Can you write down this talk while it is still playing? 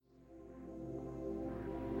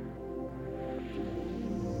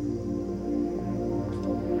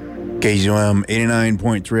KZUM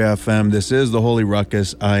 89.3 FM. This is the Holy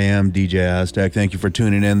Ruckus. I am DJ Aztec. Thank you for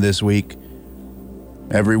tuning in this week.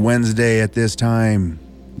 Every Wednesday at this time,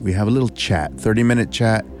 we have a little chat, 30-minute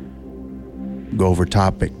chat. Go over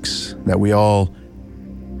topics that we all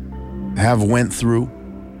have went through,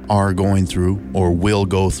 are going through, or will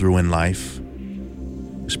go through in life.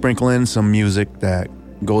 Sprinkle in some music that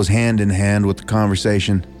goes hand in hand with the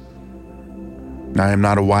conversation. I am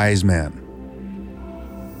not a wise man.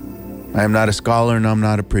 I am not a scholar and I'm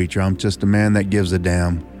not a preacher. I'm just a man that gives a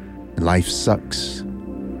damn. And life sucks.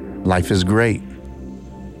 Life is great.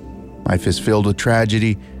 Life is filled with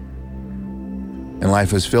tragedy. And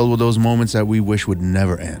life is filled with those moments that we wish would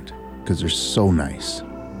never end because they're so nice.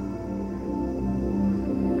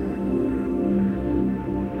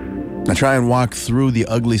 I try and walk through the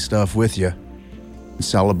ugly stuff with you and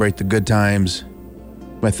celebrate the good times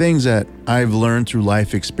by things that I've learned through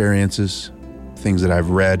life experiences, things that I've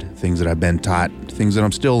read, things that I've been taught, things that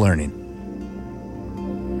I'm still learning.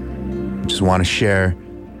 I just want to share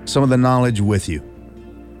some of the knowledge with you.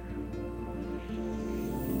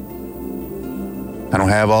 I don't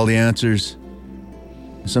have all the answers.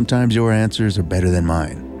 Sometimes your answers are better than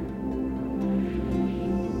mine.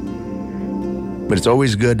 But it's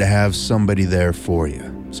always good to have somebody there for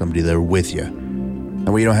you, somebody there with you.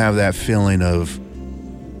 And we don't have that feeling of,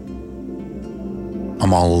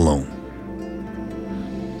 I'm all alone.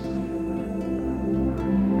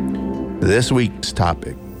 This week's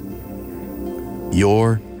topic,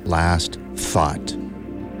 your last thought.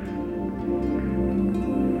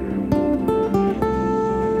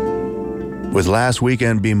 With last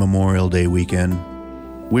weekend being Memorial Day weekend,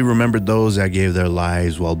 we remembered those that gave their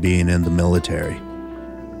lives while being in the military.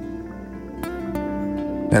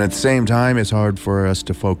 And at the same time, it's hard for us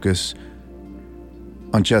to focus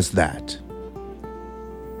on just that.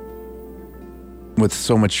 With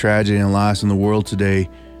so much tragedy and loss in the world today,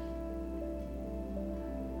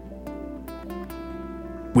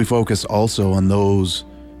 we focus also on those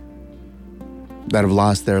that have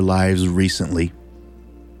lost their lives recently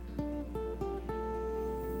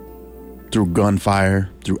through gunfire,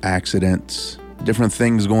 through accidents, different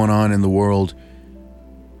things going on in the world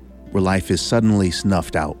where life is suddenly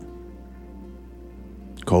snuffed out.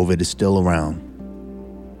 COVID is still around.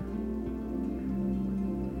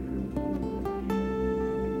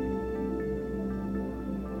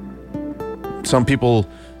 Some people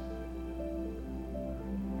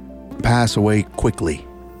pass away quickly,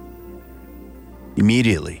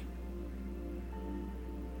 immediately.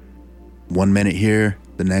 1 minute here,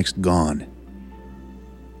 the next gone.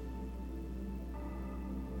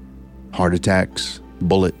 Heart attacks,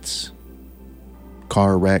 bullets,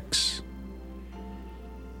 car wrecks,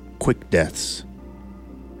 quick deaths.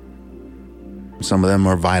 Some of them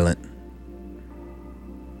are violent.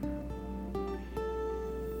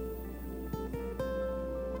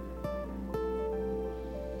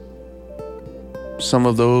 Some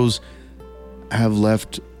of those have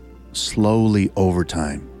left slowly over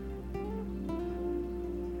time.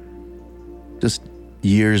 Just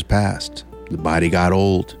years passed. The body got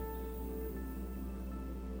old.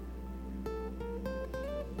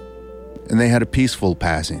 And they had a peaceful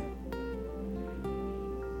passing.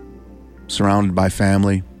 Surrounded by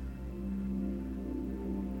family.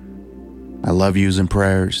 I love yous and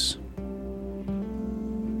prayers.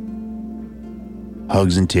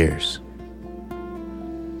 Hugs and tears.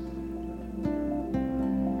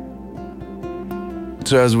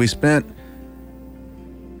 So as we spent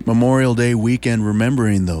Memorial Day weekend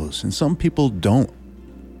remembering those, and some people don't.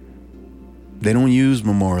 They don't use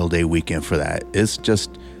Memorial Day weekend for that. It's just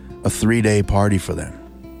a 3-day party for them.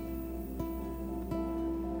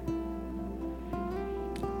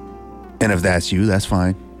 And if that's you, that's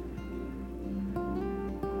fine.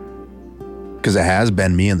 Because it has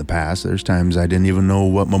been me in the past. There's times I didn't even know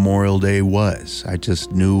what Memorial Day was. I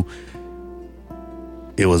just knew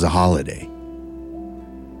it was a holiday.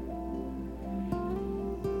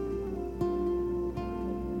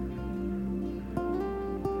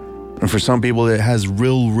 And for some people, it has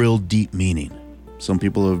real deep meaning. Some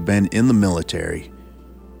people have been in the military,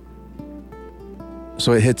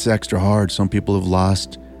 so it hits extra hard. Some people have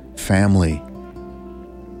lost family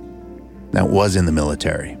that was in the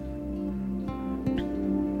military.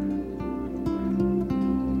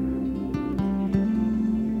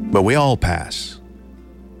 But we all pass.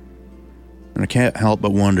 And I can't help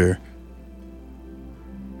but wonder,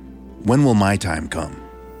 when will my time come?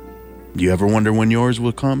 Do you ever wonder when yours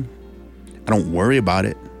will come? I don't worry about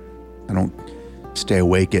it. I don't stay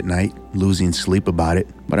awake at night, losing sleep about it,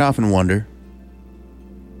 but I often wonder.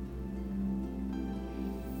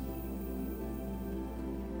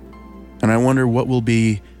 And I wonder what will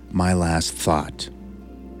be my last thought.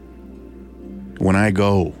 When I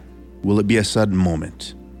go, will it be a sudden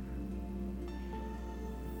moment?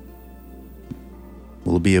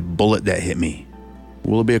 Will it be a bullet that hit me?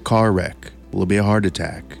 Will it be a car wreck? Will it be a heart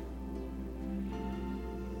attack?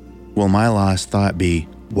 Will my last thought be,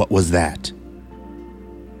 what was that?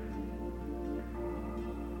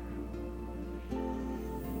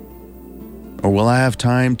 Or will I have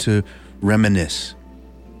time to reminisce?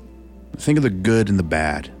 Think of the good and the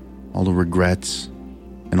bad, all the regrets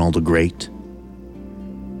and all the great.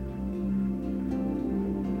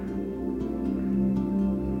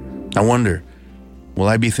 I wonder, will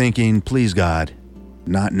I be thinking, please God,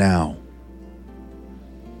 not now?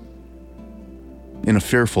 In a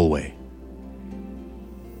fearful way?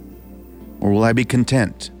 Or will I be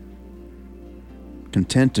content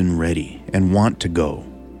and ready and want to go?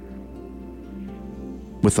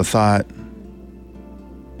 With the thought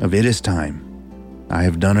of it is time, I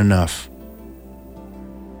have done enough,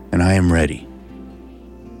 and I am ready.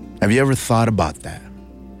 Have you ever thought about that?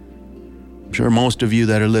 I'm sure most of you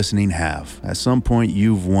that are listening have. At some point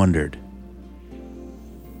you've wondered,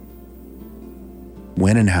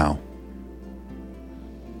 when and how?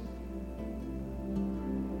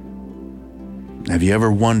 Have you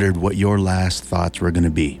ever wondered what your last thoughts were going to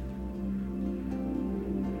be?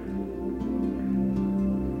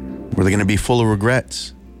 Were they going to be full of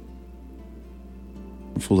regrets?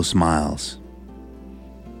 Or full of smiles?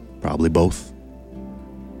 Probably both.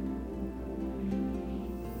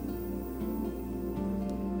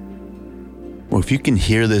 Well, if you can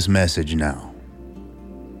hear this message now,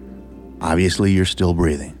 obviously you're still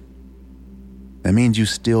breathing. That means you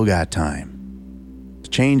still got time to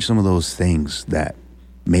change some of those things that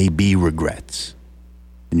may be regrets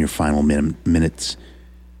in your final minutes.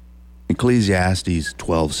 Ecclesiastes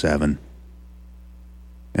 12:7,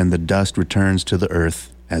 and the dust returns to the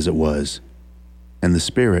earth as it was, and the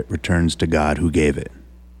spirit returns to God who gave it.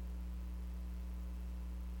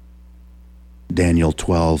 Daniel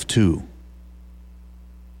 12:2,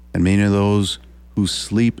 and many of those who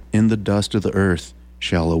sleep in the dust of the earth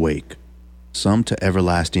shall awake, some to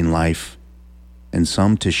everlasting life, and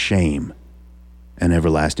some to shame and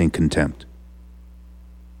everlasting contempt.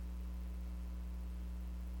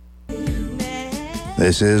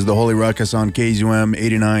 This is the Holy Ruckus on KZUM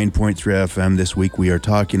 89.3 FM. This week we are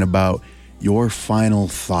talking about your final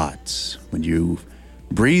thoughts when you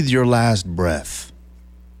breathe your last breath.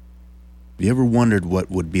 Have you ever wondered what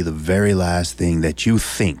would be the very last thing that you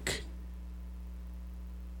think?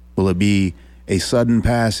 Will it be a sudden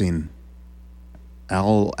passing,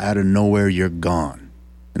 all out of nowhere you're gone,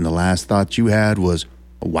 and the last thought you had was,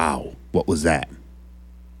 wow, what was that?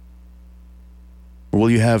 Or will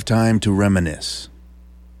you have time to reminisce?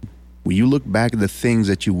 Will you look back at the things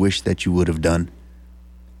that you wish that you would have done?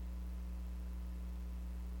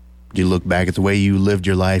 Do you look back at the way you lived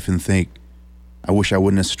your life and think, I wish I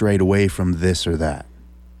wouldn't have strayed away from this or that?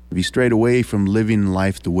 Have you strayed away from living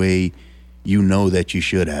life the way you know that you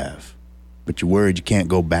should have, but you're worried you can't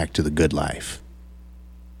go back to the good life?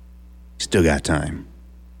 You still got time.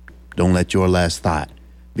 Don't let your last thought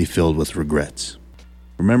be filled with regrets.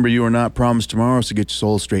 Remember, you are not promised tomorrow, so get your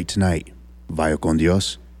soul straight tonight. Vaya con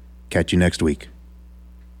Dios. Catch you next week.